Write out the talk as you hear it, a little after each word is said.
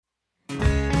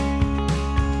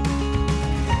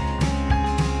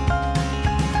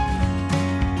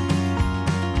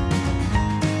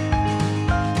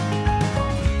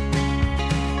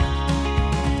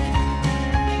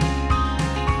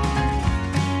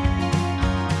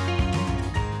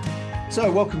So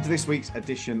welcome to this week's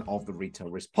edition of the Retail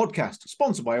Risk Podcast,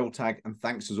 sponsored by Alltag, and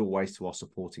thanks as always to our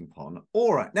supporting partner,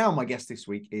 Aura. Now, my guest this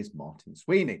week is Martin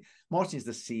Sweeney. Martin is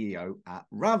the CEO at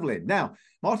Ravelin. Now,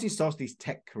 Martin started his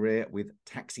tech career with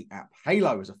taxi app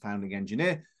Halo as a founding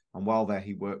engineer, and while there,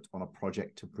 he worked on a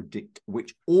project to predict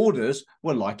which orders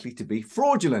were likely to be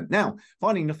fraudulent. Now,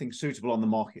 finding nothing suitable on the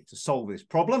market to solve this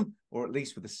problem, or at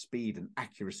least with the speed and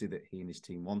accuracy that he and his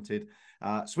team wanted,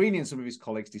 Sweeney and some of his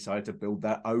colleagues decided to build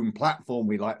their own platform.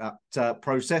 We like that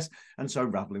process, and so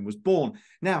Ravelin was born.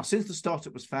 Now, since the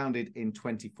startup was founded in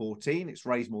 2014, it's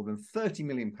raised more than £30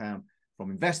 million from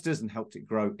investors and helped it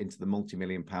grow into the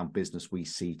multi-million-pound business we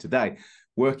see today,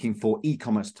 working for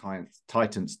e-commerce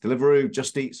titans Deliveroo,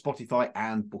 Just Eat, Spotify,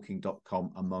 and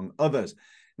Booking.com, among others.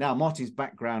 Now, Martin's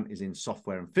background is in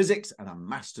software and physics and a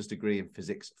master's degree in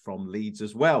physics from Leeds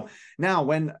as well. Now,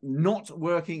 when not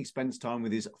working, he spends time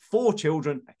with his 4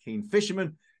 children, a keen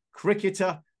fisherman,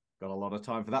 cricketer, got a lot of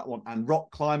time for that one, and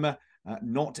rock climber,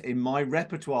 not in my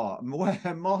repertoire.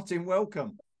 Martin,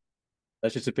 welcome.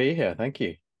 Pleasure to be here. Thank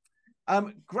you.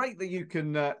 Great that you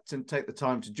can take the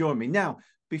time to join me. Now,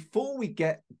 before we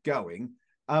get going,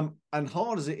 and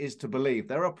hard as it is to believe,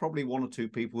 there are probably 1 or 2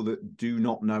 people that do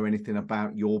not know anything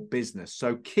about your business.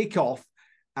 So kick off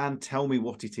and tell me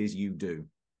what it is you do.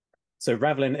 So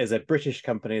Ravelin is a British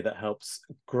company that helps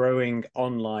growing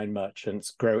online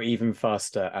merchants grow even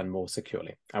faster and more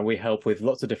securely. And we help with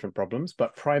lots of different problems,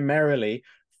 but primarily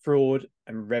fraud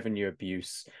and revenue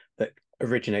abuse that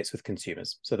originates with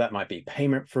consumers. So that might be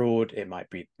payment fraud, it might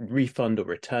be refund or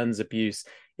returns abuse,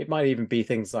 it might even be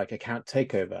things like account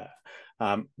takeover.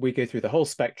 We go through the whole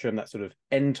spectrum, that sort of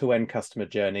end-to-end customer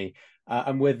journey,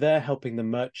 and we're there helping the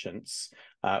merchants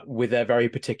with their very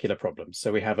particular problems.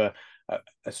 So we have a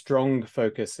strong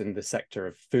focus in the sector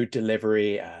of food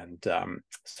delivery and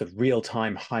sort of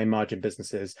real-time high-margin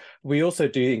businesses. We also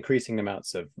do increasing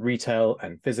amounts of retail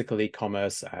and physical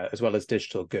e-commerce, as well as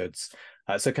digital goods.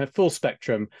 So kind of full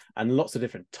spectrum and lots of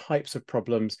different types of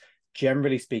problems.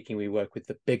 Generally speaking, we work with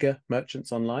the bigger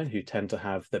merchants online who tend to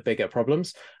have the bigger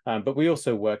problems, but we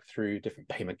also work through different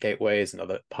payment gateways and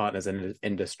other partners in the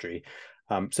industry.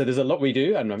 So there's a lot we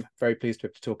do, and I'm very pleased to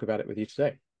be able to talk about it with you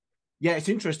today. Yeah, it's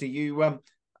interesting. You,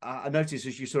 I noticed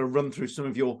as you sort of run through some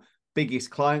of your biggest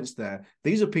clients there,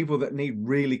 these are people that need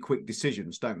really quick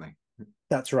decisions, don't they?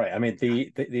 That's right. I mean,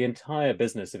 the entire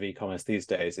business of e-commerce these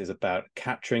days is about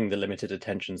capturing the limited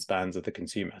attention spans of the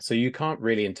consumer. So you can't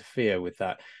really interfere with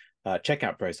that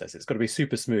checkout process. It's got to be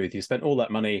super smooth. You spent all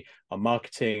that money on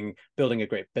marketing, building a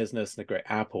great business and a great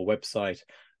app or website,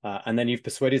 and then you've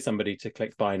persuaded somebody to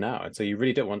click buy now. And so you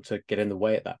really don't want to get in the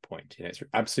way at that point. You know, it's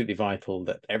absolutely vital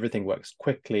that everything works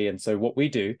quickly. And so what we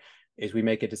do is we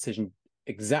make a decision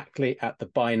exactly at the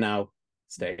buy now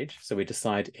stage. So we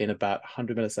decide in about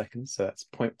 100 milliseconds, so that's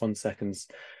 0.1 seconds,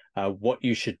 what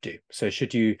you should do. So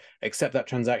should you accept that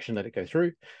transaction, let it go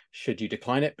through? Should you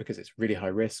decline it because it's really high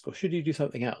risk? Or should you do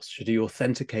something else? Should you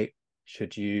authenticate?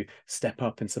 Should you step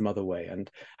up in some other way? And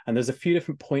there's a few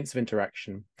different points of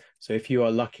interaction. So if you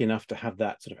are lucky enough to have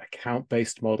that sort of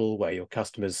account-based model where your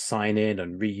customers sign in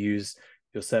and reuse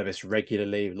your service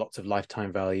regularly, lots of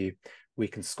lifetime value, we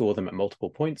can score them at multiple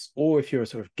points. Or if you're a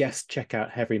sort of guest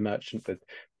checkout heavy merchant with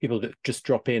people that just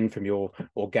drop in from your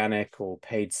organic or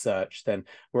paid search, then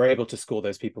we're able to score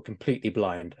those people completely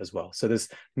blind as well. So there's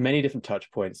many different touch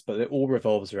points, but it all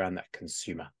revolves around that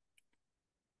consumer.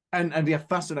 And yeah,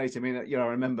 fascinating. I mean, I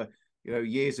remember,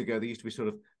 years ago, there used to be sort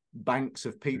of banks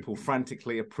of people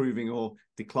frantically approving or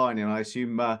declining. I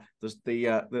assume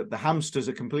the hamsters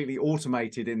are completely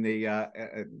automated in the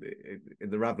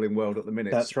Ravelin world at the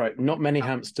minute. That's right. Not many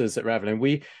hamsters at Ravelin.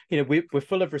 We're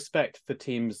full of respect for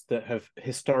teams that have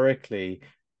historically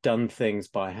done things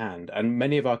by hand, and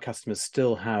many of our customers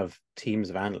still have teams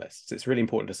of analysts. It's really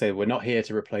important to say we're not here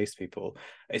to replace people.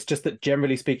 It's just that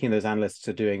generally speaking, those analysts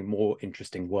are doing more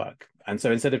interesting work. And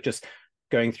so instead of just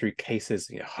going through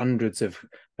cases, hundreds of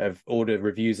order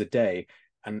reviews a day,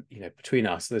 and between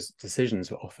us, those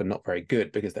decisions are often not very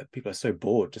good because that people are so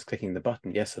bored just clicking the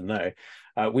button yes or no.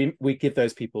 We give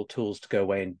those people tools to go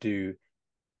away and do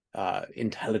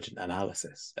intelligent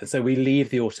analysis. And so we leave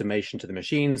the automation to the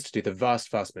machines to do the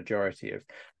vast majority of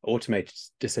automated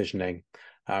decisioning,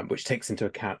 which takes into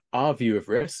account our view of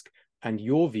risk and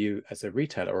your view as a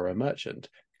retailer or a merchant,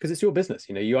 because it's your business.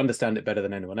 You understand it better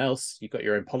than anyone else. You've got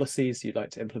your own policies you'd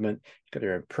like to implement, you've got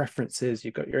your own preferences,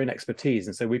 you've got your own expertise.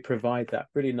 And so we provide that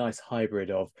really nice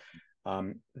hybrid of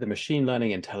the machine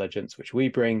learning intelligence, which we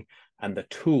bring, and the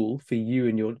tool for you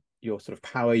and your sort of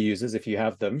power users, if you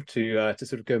have them, to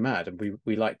sort of go mad. And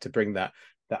we like to bring that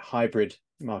hybrid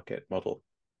market model.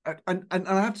 And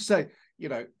I have to say,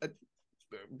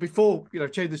 before,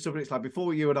 change the subject slightly,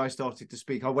 before you and I started to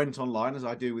speak, I went online, as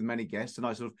I do with many guests, and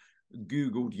I sort of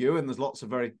Googled you, and there's lots of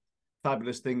very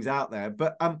fabulous things out there.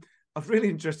 But I'm really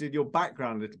interested in your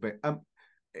background a little bit.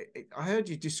 I heard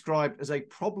you described as a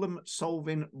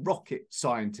problem-solving rocket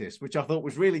scientist, which I thought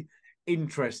was really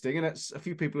interesting, and a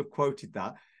few people have quoted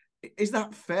that. Is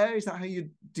that fair? Is that how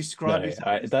you describe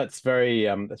yourself? That's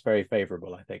very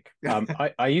favorable, I think.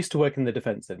 I used to work in the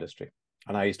defense industry,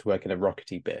 and I used to work in a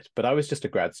rockety bit, but I was just a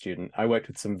grad student. I worked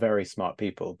with some very smart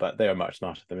people, but they were much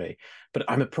smarter than me. But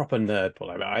I'm a proper nerd,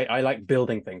 Paul. I like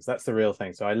building things. That's the real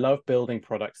thing. So I love building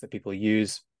products that people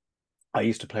use. I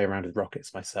used to play around with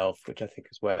rockets myself, which I think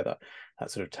is where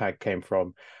that sort of tag came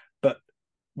from. But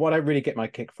what I really get my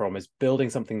kick from is building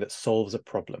something that solves a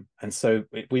problem. And so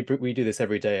we do this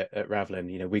every day at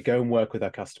Ravelin. We go and work with our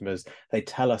customers. They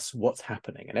tell us what's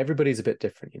happening, and everybody's a bit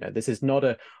different. This is not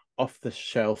a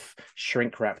off-the-shelf,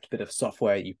 shrink-wrapped bit of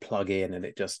software you plug in and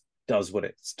it just does what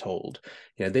it's told.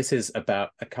 This is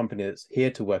about a company that's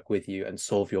here to work with you and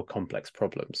solve your complex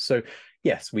problems. So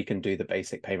yes, we can do the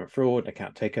basic payment fraud,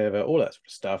 account takeover, all that sort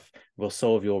of stuff. We'll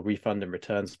solve your refund and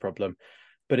returns problem.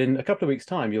 But in a couple of weeks'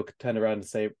 time, you'll turn around and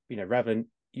say, Ravelin,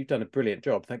 you've done a brilliant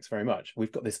job. Thanks very much.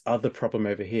 We've got this other problem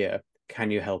over here.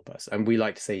 Can you help us? And we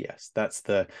like to say yes.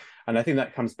 And I think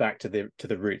that comes back to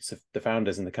the roots of the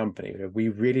founders in the company. We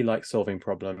really like solving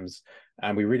problems,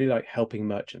 and we really like helping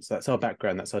merchants. That's our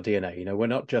background. That's our DNA. We're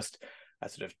not just a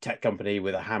sort of tech company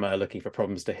with a hammer looking for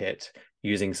problems to hit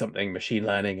using something machine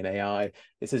learning and AI.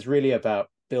 This is really about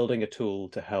building a tool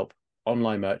to help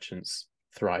online merchants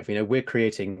thrive. We're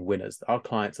creating winners. Our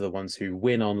clients are the ones who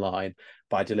win online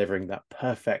by delivering that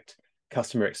perfect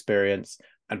customer experience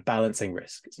and balancing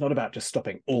risk. It's not about just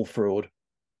stopping all fraud.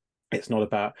 It's not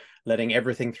about letting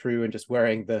everything through and just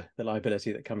wearing the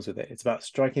liability that comes with it. It's about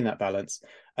striking that balance.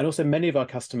 And also many of our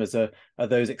customers are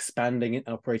those expanding and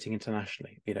operating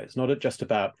internationally. It's not just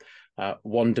about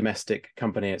one domestic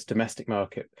company, it's domestic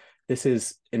market. This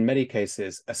is, in many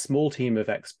cases, a small team of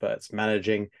experts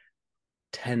managing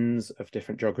tens of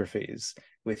different geographies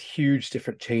with huge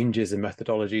different changes in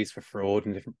methodologies for fraud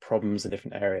and different problems in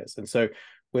different areas. And so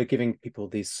we're giving people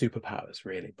these superpowers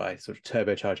really by sort of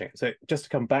turbocharging it. So just to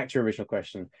come back to your original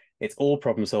question, it's all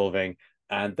problem solving,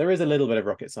 and there is a little bit of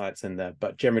rocket science in there,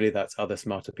 but generally that's other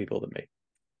smarter people than me.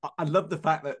 I love the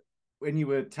fact that when you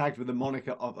were tagged with the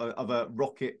moniker of a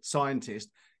rocket scientist,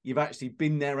 you've actually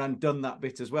been there and done that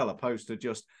bit as well, opposed to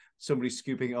just somebody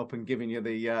scooping it up and giving you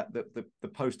the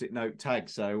post-it note tag.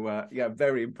 So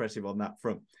very impressive on that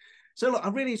front. So look,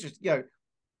 I'm really interested.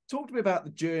 Talk to me about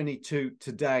the journey to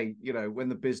today. When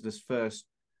the business first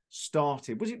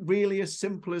started, was it really as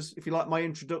simple as, if you like, my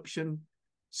introduction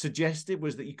suggested,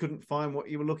 was that you couldn't find what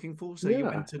you were looking for, so you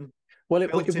went and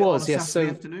it was on a yes. Saturday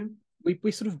So afternoon?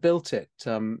 We sort of built it,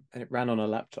 and it ran on a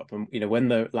laptop. And when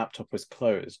the laptop was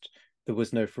closed, there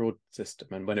was no fraud system,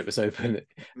 and when it was open,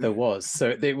 there was.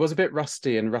 So it was a bit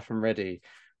rusty and rough and ready.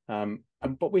 And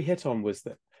what we hit on was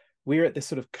that we're at this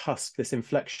sort of cusp, this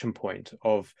inflection point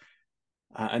of,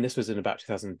 and this was in about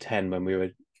 2010 when we were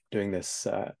doing this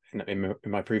in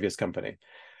my previous company.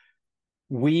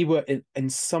 We were in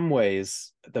some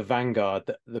ways the vanguard,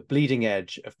 the bleeding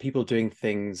edge of people doing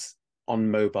things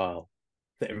on mobile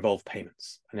that involve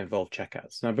payments and involve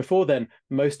checkouts. Now, before then,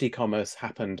 most e-commerce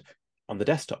happened on the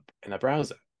desktop in a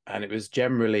browser, and it was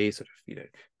generally sort of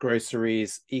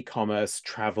groceries, e-commerce,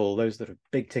 travel, those that are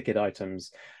big ticket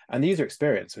items, and the user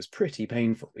experience was pretty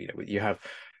painful. You have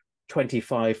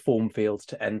 25 form fields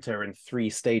to enter and 3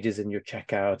 stages in your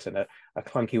checkout, and a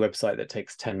clunky website that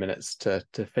takes 10 minutes to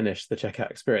finish the checkout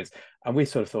experience. And we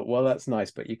sort of thought, well, that's nice,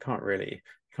 but you can't really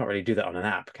do that on an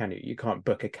app, can you? You can't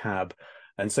book a cab.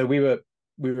 And so we were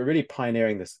really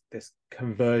pioneering this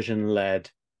conversion-led,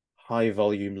 high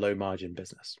volume, low margin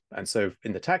business. And so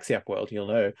in the taxi app world,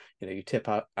 you tip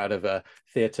out of a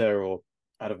theater or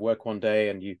out of work one day,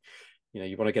 and you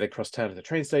want to get across town to the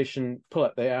train station, pull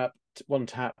up the app, one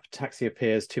tap, taxi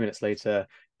appears. 2 minutes later,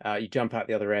 you jump out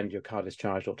the other end, your card is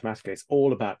charged automatically. It's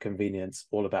all about convenience,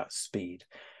 all about speed.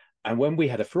 And when we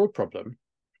had a fraud problem,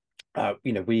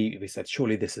 we said,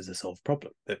 surely this is a solved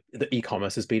problem. The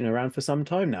e-commerce has been around for some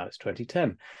time now. It's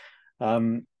 2010.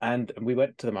 And we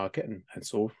went to the market and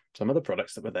saw some of the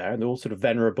products that were there, and they're all sort of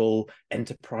venerable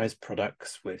enterprise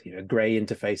products with gray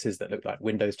interfaces that look like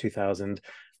Windows 2000.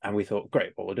 And we thought,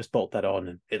 great, well, we'll just bolt that on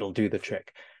and it'll do the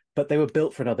trick. But they were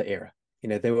built for another era.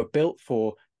 They were built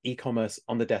for e-commerce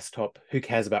on the desktop. Who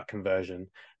cares about conversion?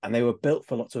 And they were built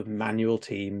for lots of manual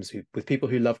teams with people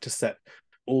who love to set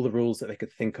all the rules that they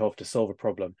could think of to solve a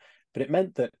problem. But it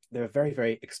meant that they were very,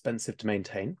 very expensive to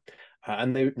maintain,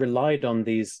 and they relied on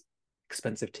these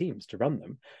expensive teams to run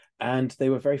them. and they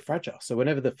were very fragile. So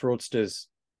whenever the fraudsters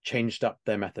changed up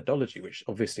their methodology, which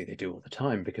obviously they do all the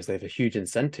time because they have a huge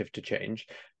incentive to change,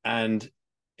 and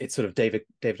it's sort of David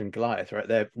and Goliath, right?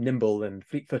 They're nimble and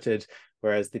fleet-footed,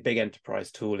 whereas the big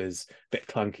enterprise tool is a bit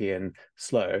clunky and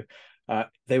slow.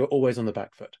 They were always on the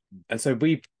back foot. And so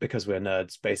we, because we're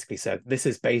nerds, basically said, this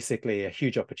is basically a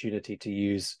huge opportunity to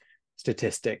use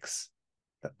statistics,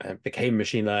 became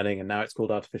machine learning, and now it's called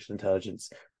artificial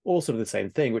intelligence, all sort of the same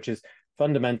thing, which is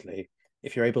fundamentally,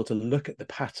 if you're able to look at the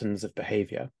patterns of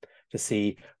behavior to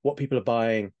see what people are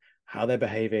buying, how they're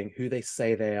behaving, who they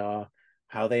say they are,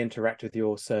 how they interact with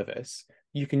your service,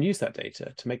 you can use that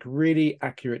data to make really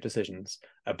accurate decisions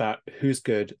about who's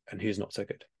good and who's not so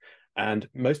good. And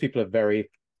most people are very,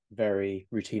 very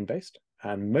routine based,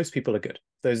 and most people are good.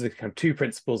 Those are the kind of two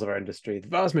principles of our industry. The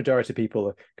vast majority of people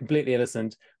are completely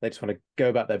innocent. They just want to go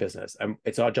about their business, and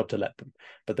it's our job to let them.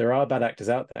 But there are bad actors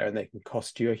out there, and they can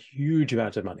cost you a huge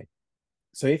amount of money.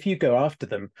 So if you go after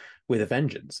them with a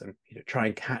vengeance and try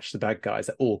and catch the bad guys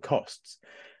at all costs,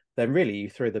 then really you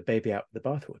throw the baby out with the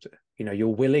bathwater. You're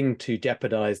willing to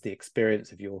jeopardize the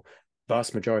experience of your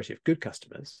vast majority of good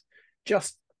customers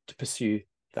just to pursue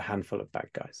the handful of bad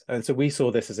guys. And so we saw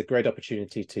this as a great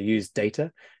opportunity to use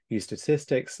data, use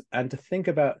statistics, and to think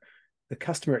about the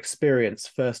customer experience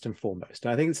first and foremost.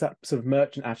 And I think it's that sort of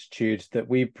merchant attitude that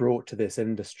we brought to this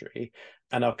industry,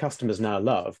 and our customers now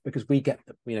love, because we get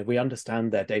them. We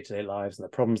understand their day-to-day lives and the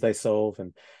problems they solve,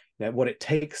 and what it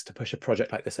takes to push a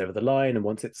project like this over the line. And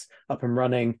once it's up and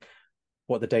running,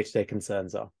 what the day-to-day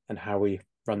concerns are and how we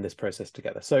run this process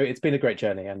together. So it's been a great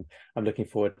journey, and I'm looking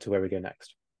forward to where we go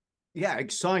next. Yeah,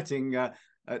 exciting at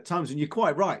times. And you're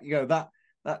quite right.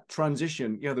 That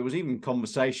transition, there was even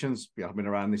conversations, I've been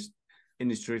around this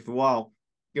industry for a while,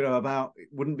 about it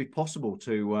wouldn't be possible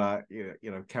to,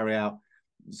 carry out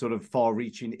sort of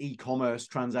far-reaching e-commerce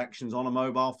transactions on a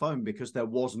mobile phone because there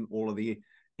wasn't all of the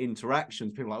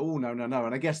interactions. People are like, oh, no.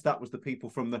 And I guess that was the people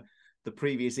from the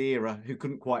previous era who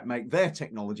couldn't quite make their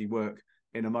technology work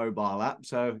in a mobile app.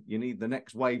 So you need the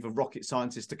next wave of rocket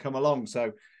scientists to come along.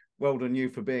 So well done you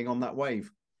for being on that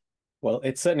wave. Well,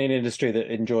 it's certainly an industry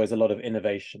that enjoys a lot of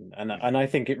innovation, and I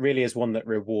think it really is one that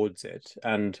rewards it.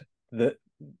 And the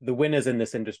winners in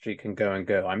this industry can go and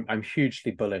go. I'm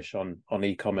hugely bullish on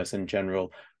e-commerce in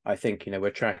general. I think we're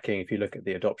tracking, if you look at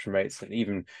the adoption rates, and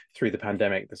even through the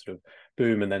pandemic, the sort of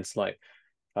boom and then slight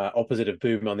opposite of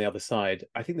boom on the other side.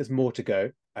 I think there's more to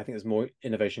go. I think there's more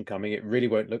innovation coming. It really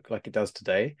won't look like it does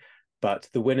today, but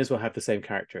the winners will have the same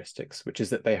characteristics, which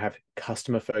is that they have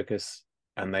customer focus,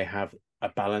 and they have a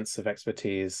balance of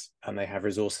expertise, and they have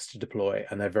resources to deploy,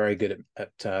 and they're very good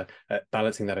at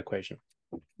balancing that equation.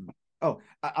 Oh,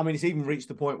 I mean, it's even reached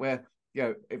the point where,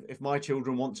 if my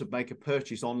children want to make a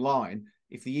purchase online,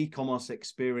 if the e-commerce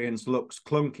experience looks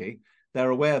clunky,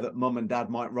 they're aware that mum and dad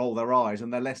might roll their eyes,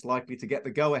 and they're less likely to get the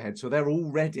go ahead. So they're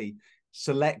already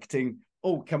selecting,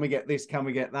 oh, can we get this? Can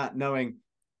we get that? Knowing,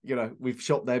 we've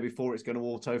shopped there before, it's going to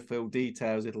autofill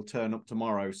details, it'll turn up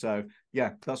tomorrow. So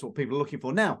yeah, that's what people are looking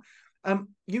for. Now,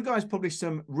 you guys published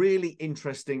some really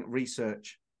interesting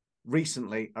research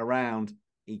recently around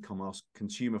e-commerce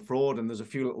consumer fraud, and there's a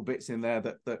few little bits in there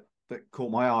that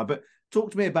caught my eye. But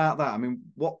talk to me about that. I mean,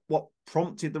 what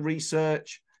prompted the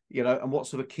research, and what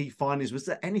sort of key findings? Was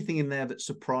there anything in there that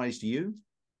surprised you?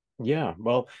 Yeah,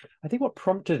 well, I think what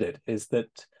prompted it is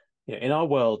that in our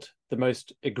world, the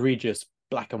most egregious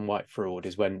black and white fraud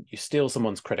is when you steal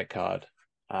someone's credit card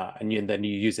and then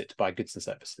you use it to buy goods and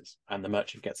services, and the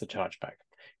merchant gets a chargeback.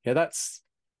 That's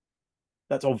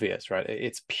obvious, right?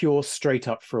 It's pure straight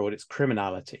up fraud. It's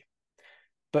criminality.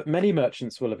 But many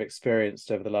merchants will have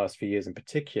experienced over the last few years in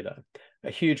particular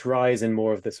a huge rise in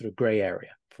more of the sort of gray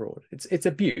area fraud. It's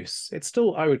abuse. It's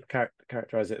still, I would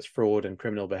characterize it as fraud and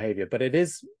criminal behavior, but it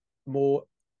is more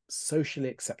socially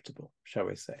acceptable, shall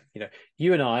we say.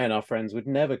 You and I and our friends would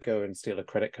never go and steal a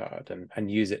credit card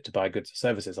and use it to buy goods or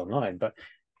services online, but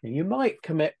you might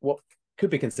commit what could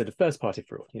be considered first party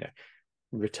fraud.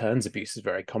 Returns abuse is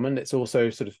very common. It's also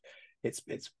sort of it's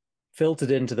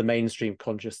filtered into the mainstream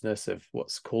consciousness of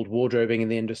what's called wardrobing in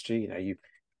the industry.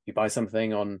 You buy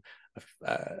something on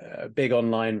a big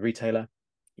online retailer,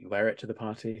 you wear it to the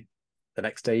party, the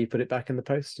next day you put it back in the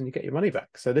post and you get your money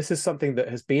back. So this is something that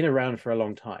has been around for a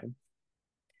long time.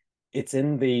 It's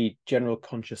in the general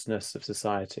consciousness of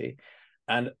society,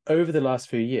 and over the last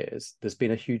few years there's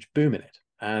been a huge boom in it,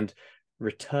 and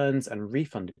returns and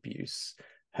refund abuse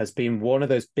has been one of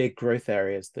those big growth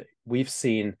areas that we've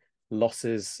seen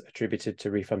losses attributed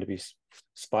to refund abuse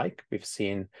spike. We've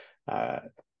seen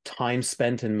time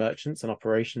spent in merchants and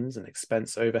operations and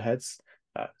expense overheads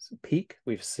peak.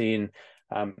 We've seen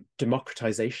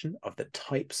democratization of the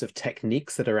types of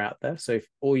techniques that are out there. So if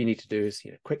all you need to do is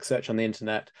quick search on the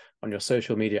internet, on your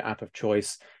social media app of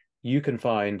choice, you can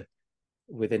find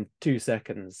within 2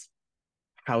 seconds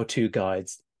how-to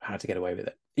guides, how to get away with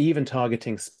it, even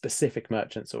targeting specific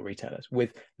merchants or retailers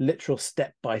with literal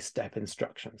step-by-step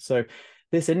instructions. So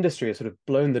this industry has sort of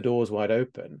blown the doors wide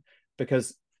open,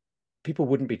 because people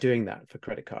wouldn't be doing that for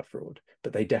credit card fraud,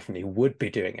 but they definitely would be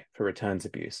doing it for returns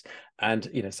abuse. And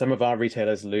some of our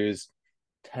retailers lose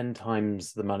 10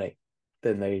 times the money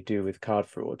than they do with card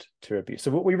fraud to abuse. So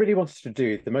what we really wanted to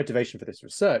do, the motivation for this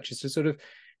research, is to sort of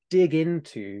dig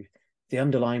into the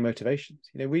underlying motivations.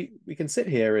 We can sit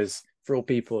here as fraud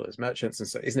people, as merchants, and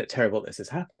so isn't it terrible this is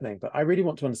happening? But I really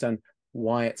want to understand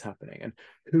why it's happening and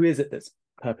who is it that's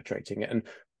perpetrating it, and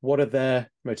what are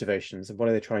their motivations and what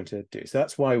are they trying to do. So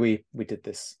that's why we did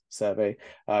this survey.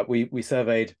 We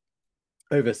surveyed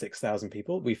over 6,000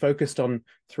 people. We focused on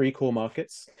 3 core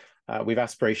markets. We've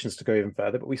aspirations to go even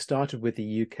further, but we started with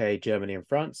the UK, Germany, and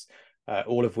France,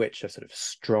 all of which are sort of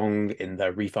strong in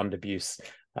the refund abuse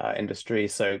industry.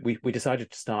 So we decided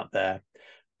to start there.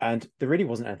 And there really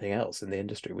wasn't anything else in the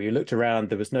industry. We looked around,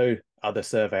 there was no other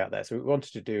survey out there. So what we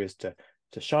wanted to do is to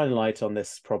shine a light on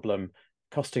this problem,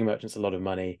 costing merchants a lot of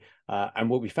money. And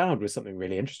what we found was something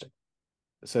really interesting.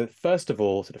 So first of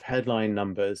all, sort of headline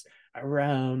numbers,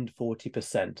 around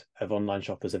 40% of online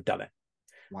shoppers have done it.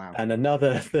 Wow. And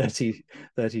another 30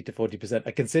 to 40%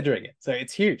 are considering it. So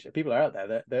it's huge. People are out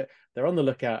there. They're on the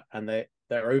lookout, and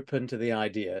they're open to the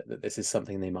idea that this is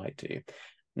something they might do.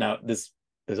 Now, there's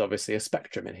obviously a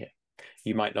spectrum in here.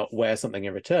 You might not wear something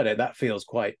and return it. That feels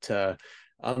quite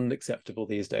unacceptable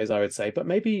these days, I would say. But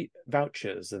maybe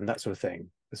vouchers and that sort of thing,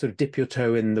 sort of dip your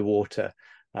toe in the water.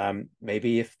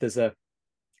 Maybe if there's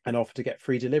an offer to get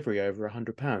free delivery over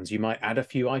 £100, you might add a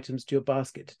few items to your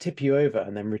basket to tip you over,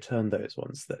 and then return those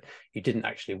ones that you didn't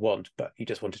actually want, but you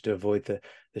just wanted to avoid the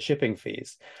shipping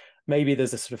fees. Maybe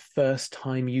there's a sort of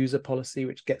first-time user policy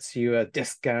which gets you a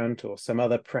discount or some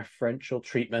other preferential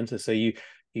treatment. So you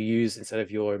use, instead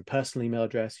of your personal email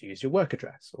address, you use your work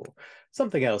address or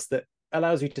something else that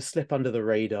allows you to slip under the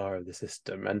radar of the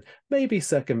system and maybe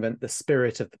circumvent the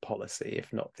spirit of the policy,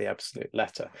 if not the absolute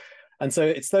letter. And so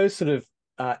it's those sort of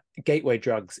gateway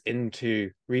drugs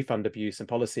into refund abuse and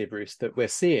policy abuse that we're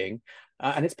seeing,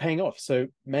 and it's paying off. So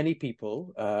many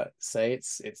people say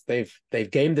they've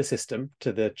gamed the system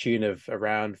to the tune of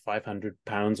around £500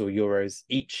 or euros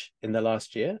each in the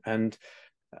last year, and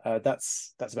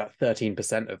that's about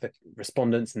 13% of the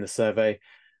respondents in the survey.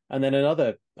 And then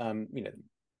another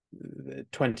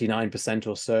 29%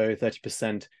 or so,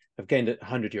 30% have gained at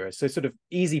 €100. So sort of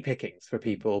easy pickings for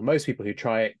people. Most people who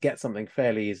try it get something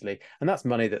fairly easily, and that's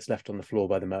money that's left on the floor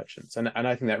by the merchants. And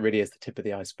I think that really is the tip of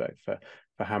the iceberg for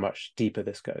how much deeper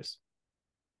this goes.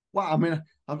 Well, I mean,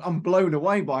 I'm blown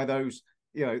away by those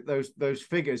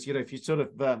figures. If you sort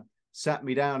of sat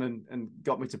me down and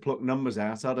got me to pluck numbers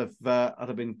out, I'd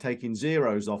have been taking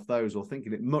zeros off those or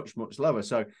thinking it much, much lower.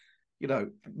 So,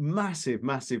 massive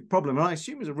problem. And I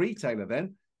assume as a retailer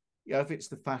then, if it's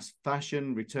the fast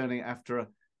fashion returning after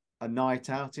a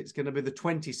night out, it's going to be the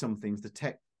 20-somethings, the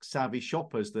tech-savvy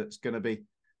shoppers that's going to be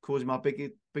causing my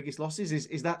biggest losses.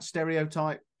 Is that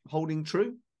stereotype holding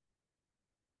true?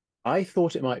 I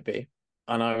thought it might be,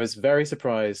 and I was very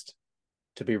surprised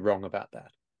to be wrong about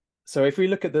that. So if we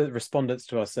look at the respondents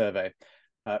to our survey,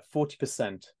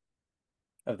 40%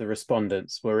 of the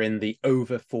respondents were in the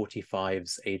over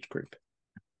 45s age group.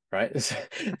 Right. So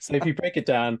if you break it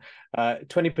down,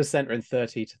 20% are in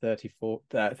 30 to 34,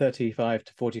 35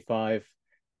 to 45,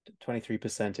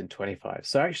 23% in 25.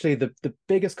 So actually the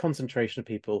biggest concentration of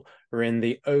people are in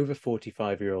the over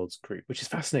 45-year-olds group, which is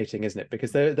fascinating, isn't it?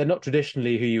 Because they're not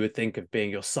traditionally who you would think of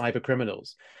being your cyber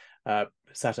criminals,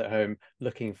 sat at home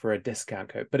looking for a discount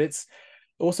code. But it's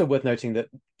also worth noting that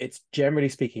it's, generally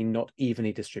speaking, not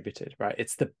evenly distributed, right?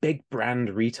 It's the big brand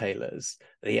retailers,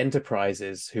 the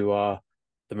enterprises, who are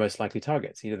the most likely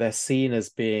targets. They're seen as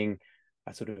being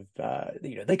a sort of,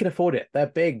 they can afford it. They're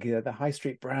big, the high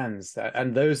street brands.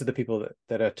 And those are the people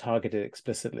that are targeted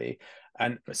explicitly,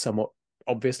 and somewhat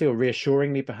obviously, or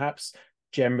reassuringly perhaps,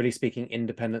 generally speaking,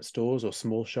 independent stores or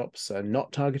small shops are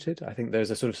not targeted. I think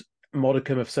there's a sort of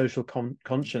modicum of social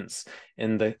conscience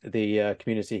in the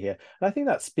community here. And I think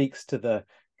that speaks to the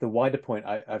wider point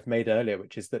I've made earlier,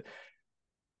 which is that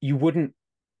you wouldn't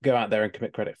go out there and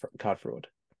commit credit card fraud,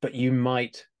 but you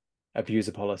might abuse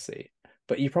a policy.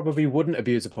 But you probably wouldn't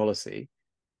abuse a policy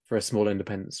for a small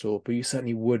independent store, but you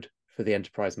certainly would for the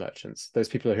enterprise merchants, those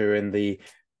people who are in the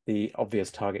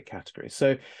obvious target category.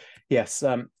 So yes,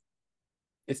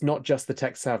 it's not just the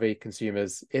tech savvy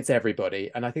consumers, it's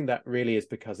everybody. And I think that really is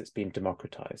because it's been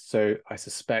democratized. So I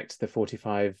suspect the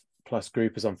 45 plus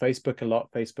group is on Facebook a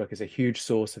lot. Facebook is a huge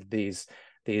source of these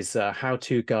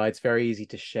how-to guides, very easy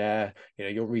to share,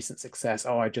 your recent success.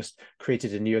 Oh, I just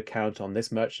created a new account on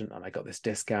this merchant and I got this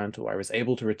discount, or I was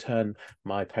able to return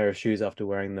my pair of shoes after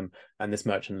wearing them and this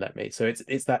merchant let me. So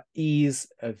it's that ease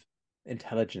of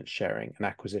intelligence sharing and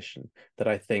acquisition that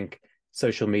I think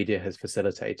social media has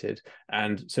facilitated,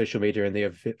 and social media in the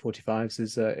over 45s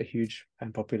is a huge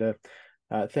and popular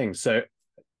thing. So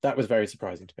that was very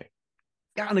surprising to me.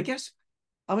 Yeah, and I guess,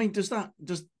 I mean, does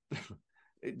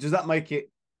that make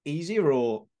it easier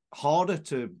or harder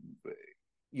to,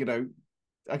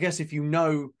 I guess if you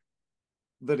know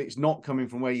that it's not coming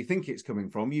from where you think it's coming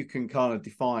from, you can kind of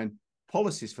define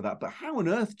policies for that. But how on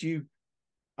earth is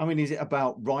it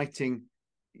about writing,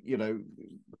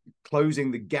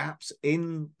 closing the gaps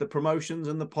in the promotions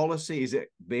and the policy? Is it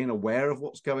being aware of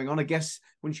what's going on? I guess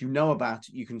once you know about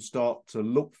it, you can start to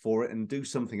look for it and do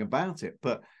something about it.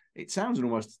 But it sounds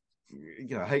almost,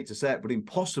 I hate to say it, but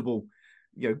impossible,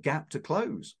 gap to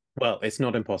close. Well, it's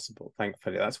not impossible,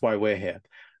 thankfully. That's why we're here.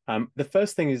 The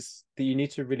first thing is that you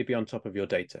need to really be on top of your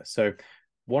data. So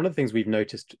one of the things we've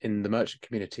noticed in the merchant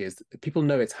community is that people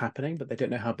know it's happening, but they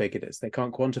don't know how big it is. They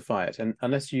can't quantify it. And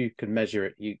unless you can measure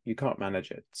it, you can't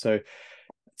manage it. So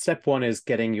step one is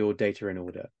getting your data in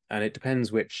order. And it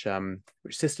depends which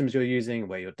systems you're using,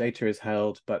 where your data is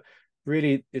held. But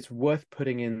really, it's worth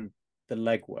putting in the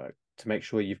legwork to make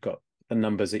sure you've got the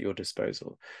numbers at your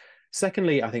disposal.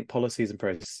 Secondly, I think policies and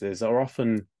processes are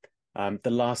often the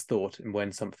last thought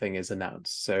when something is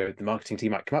announced. So the marketing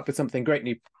team might come up with something great,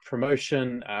 new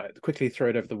promotion, quickly throw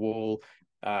it over the wall,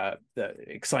 the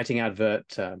exciting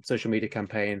advert, social media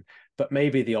campaign, but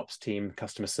maybe the ops team,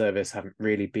 customer service haven't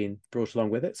really been brought along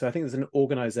with it. So I think there's an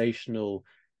organizational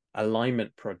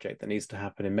alignment project that needs to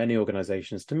happen in many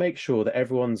organizations to make sure that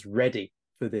everyone's ready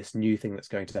for this new thing that's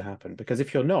going to happen. Because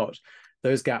if you're not,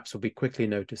 those gaps will be quickly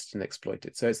noticed and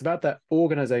exploited. So it's about that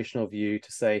organizational view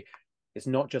to say, it's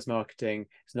not just marketing,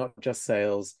 it's not just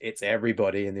sales, it's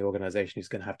everybody in the organization who's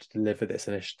going to have to deliver this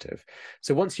initiative.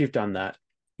 So once you've done that,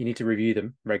 you need to review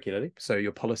them regularly. So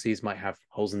your policies might have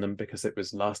holes in them because it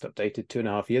was last updated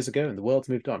 2.5 years ago and the world's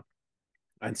moved on.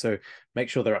 And so make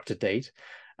sure they're up to date.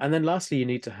 And then lastly, you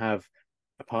need to have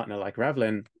a partner like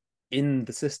Ravelin in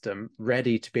the system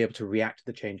ready to be able to react to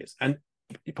the changes. And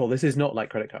Paul, this is not like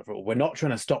credit card fraud. We're not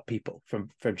trying to stop people from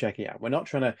checking out. We're not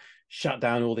trying to shut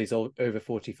down all these over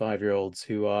 45-year-olds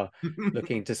who are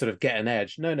looking to sort of get an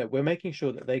edge. No, we're making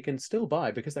sure that they can still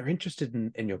buy because they're interested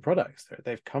in your products.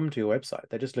 They've come to your website.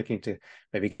 They're just looking to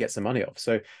maybe get some money off.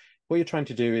 So what you're trying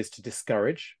to do is to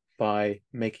discourage by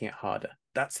making it harder.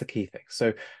 That's the key thing.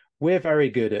 So we're very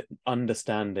good at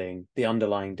understanding the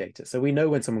underlying data. So we know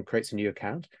when someone creates a new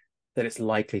account, that it's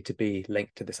likely to be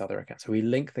linked to this other account. So we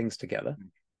link things together.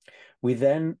 We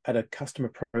then, at a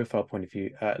customer profile point of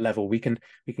view level, we can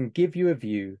give you a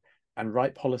view and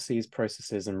write policies,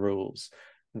 processes, and rules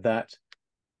that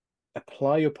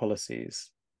apply your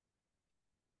policies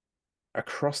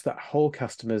across that whole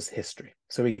customer's history.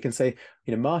 So we can say,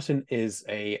 Martin is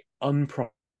a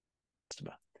unprofitable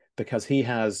customer because he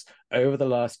has, over the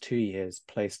last 2 years,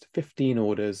 placed 15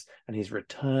 orders and he's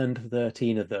returned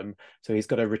 13 of them. So he's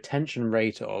got a retention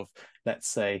rate of, let's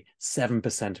say,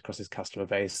 7% across his customer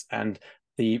base. And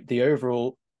the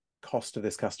overall cost of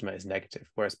this customer is negative.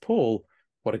 Whereas Paul,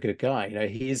 what a good guy.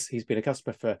 He's been a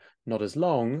customer for not as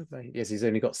long. Yes, he's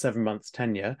only got 7 months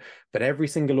tenure, but every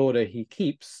single order he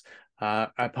keeps,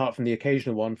 apart from the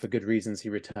occasional one, for good reasons, he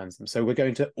returns them. So we're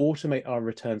going to automate our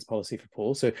returns policy for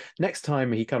Paul. So next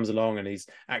time he comes along and he's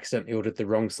accidentally ordered the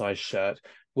wrong size shirt,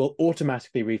 we'll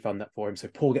automatically refund that for him. So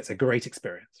Paul gets a great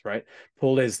experience, right?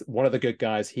 Paul is one of the good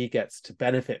guys. He gets to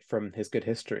benefit from his good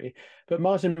history, but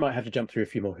Martin might have to jump through a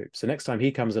few more hoops. So next time he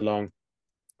comes along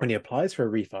and he applies for a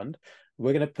refund,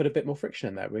 we're going to put a bit more friction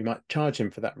in there. We might charge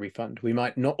him for that refund. We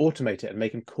might not automate it and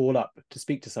make him call up to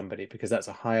speak to somebody because that's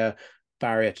a higher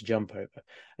barrier to jump over.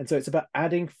 And so it's about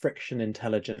adding friction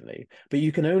intelligently, but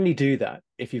you can only do that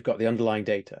if you've got the underlying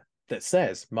data that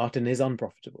says Martin is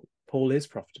unprofitable, Paul is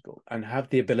profitable, and have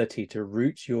the ability to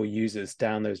route your users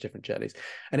down those different journeys.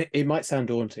 And it might sound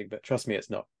daunting, but trust me,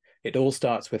 it's not. It all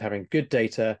starts with having good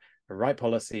data, the right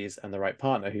policies, and the right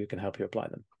partner who can help you apply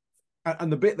them.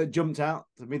 And the bit that jumped out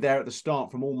to me there at the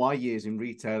start from all my years in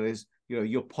retail is,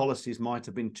 your policies might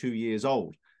have been 2 years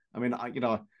old. I mean,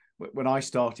 when I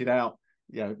started out,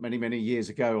 many, many years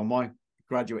ago on my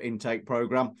graduate intake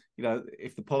program,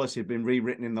 if the policy had been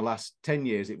rewritten in the last 10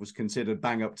 years, it was considered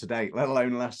bang up to date, let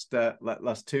alone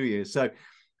last 2 years.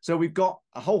 So we've got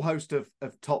a whole host of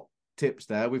top tips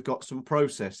there. We've got some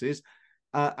processes.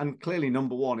 And clearly,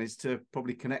 number one is to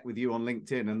probably connect with you on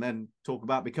LinkedIn and then talk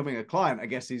about becoming a client, I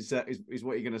guess, is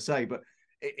what you're going to say. But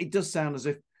it does sound as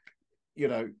if,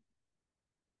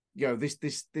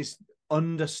 this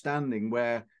understanding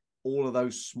where all of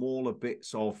those smaller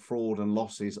bits of fraud and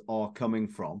losses are coming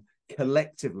from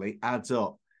collectively adds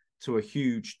up to a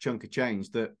huge chunk of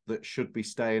change that should be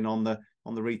staying on the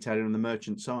retailer and the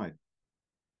merchant side.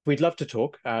 We'd love to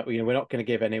talk. We're not going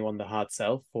to give anyone the hard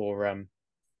sell for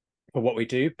what we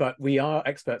do, but we are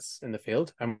experts in the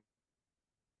field.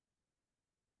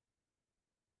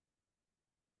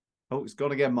 Oh, it's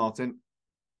gone again, Martin.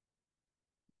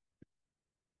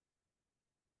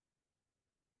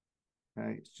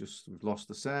 Okay, it's just we've lost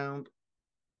the sound.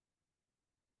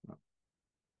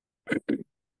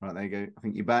 Right, there you go. I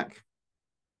think you're back.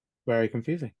 Very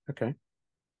confusing. Okay.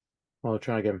 I'll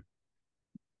try again.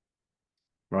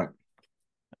 Right.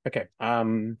 Okay.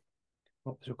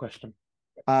 What was your question?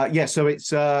 Yeah, so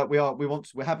it's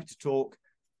we're happy to talk.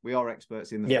 We are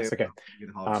experts in the field. Yes, okay.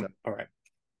 All right.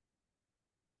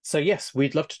 So yes,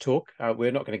 we'd love to talk.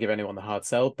 We're not going to give anyone the hard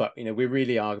sell, but we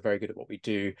really are very good at what we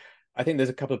do. I think there's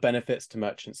a couple of benefits to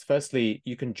merchants. Firstly,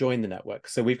 you can join the network.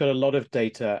 So we've got a lot of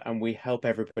data and we help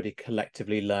everybody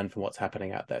collectively learn from what's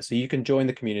happening out there. So you can join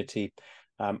the community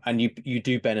and you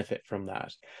do benefit from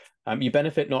that. You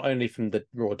benefit not only from the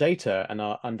raw data and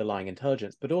our underlying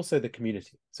intelligence, but also the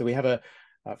community. So we have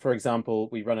for example,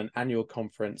 we run an annual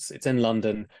conference. It's in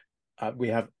London. We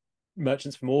have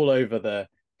merchants from all over the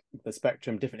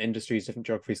spectrum, different industries, different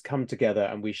geographies come together,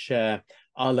 and we share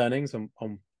our learnings on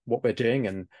what we're doing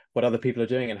and what other people are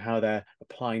doing and how they're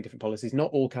applying different policies. Not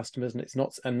all customers, and it's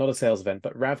not a sales event,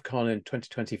 but RavCon in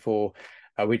 2024,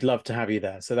 we'd love to have you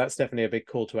there. So that's definitely a big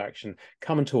call to action.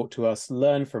 Come and talk to us,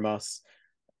 learn from us,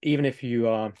 even if you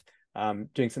are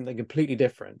doing something completely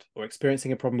different or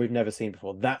experiencing a problem we've never seen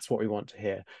before. That's what we want to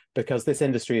hear, because this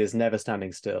industry is never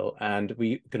standing still and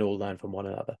we can all learn from one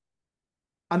another.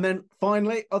 And then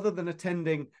finally, other than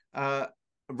attending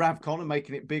RavCon and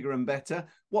making it bigger and better,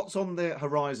 what's on the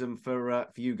horizon for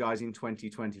you guys in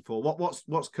 2024?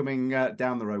 What's coming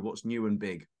down the road? What's new and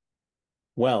big?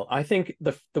 Well, I think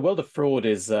the world of fraud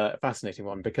is a fascinating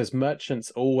one, because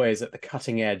merchants always at the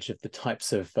cutting edge of the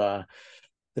types of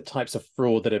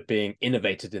fraud that are being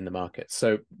innovated in the market.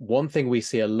 So one thing we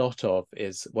see a lot of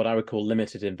is what I would call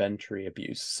limited inventory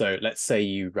abuse. So let's say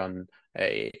you run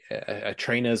a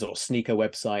trainers or sneaker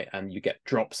website and you get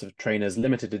drops of trainers,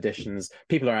 limited editions.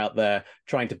 People are out there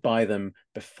trying to buy them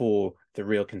before the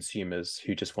real consumers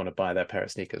who just want to buy their pair of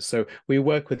sneakers. So we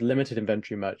work with limited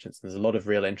inventory merchants. There's a lot of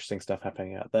real interesting stuff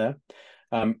happening out there.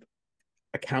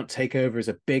 Account takeover is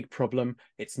a big problem.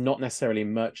 It's not necessarily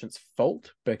merchants'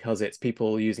 fault, because it's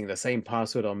people using the same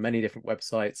password on many different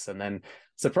websites, and then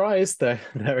surprise, their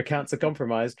accounts are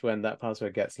compromised when that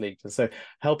password gets leaked. And so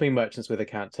helping merchants with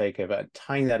account takeover and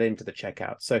tying that into the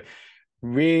checkout. So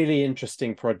really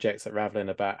interesting projects at Ravelin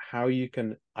about how you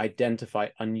can identify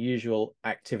unusual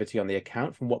activity on the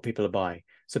account from what people are buying.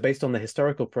 So based on the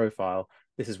historical profile,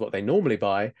 this is what they normally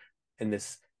buy in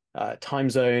this time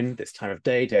zone, this time of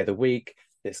day of the week,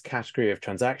 this category of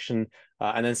transaction,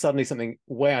 and then suddenly something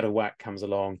way out of whack comes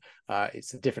along.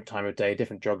 It's a different time of day,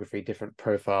 different geography, different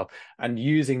profile, and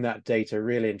using that data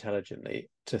really intelligently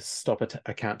to stop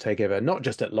account takeover, not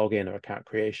just at login or account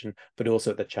creation, but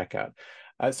also at the checkout.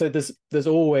 So there's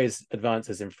always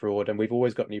advances in fraud, and we've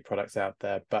always got new products out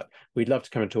there, but we'd love to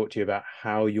come and talk to you about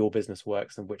how your business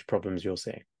works and which problems you're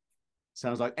seeing.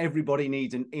 Sounds like everybody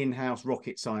needs an in-house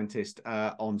rocket scientist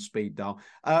on speed dial.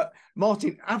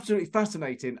 Martin, absolutely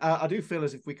fascinating. I do feel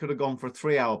as if we could have gone for a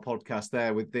 3-hour podcast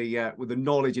there with the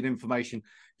knowledge and information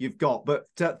you've got. But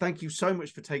thank you so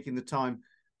much for taking the time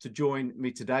to join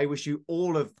me today. Wish you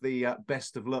all of the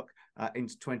best of luck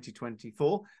into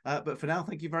 2024. But for now,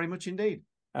 thank you very much indeed.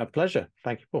 A pleasure.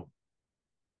 Thank you, Paul.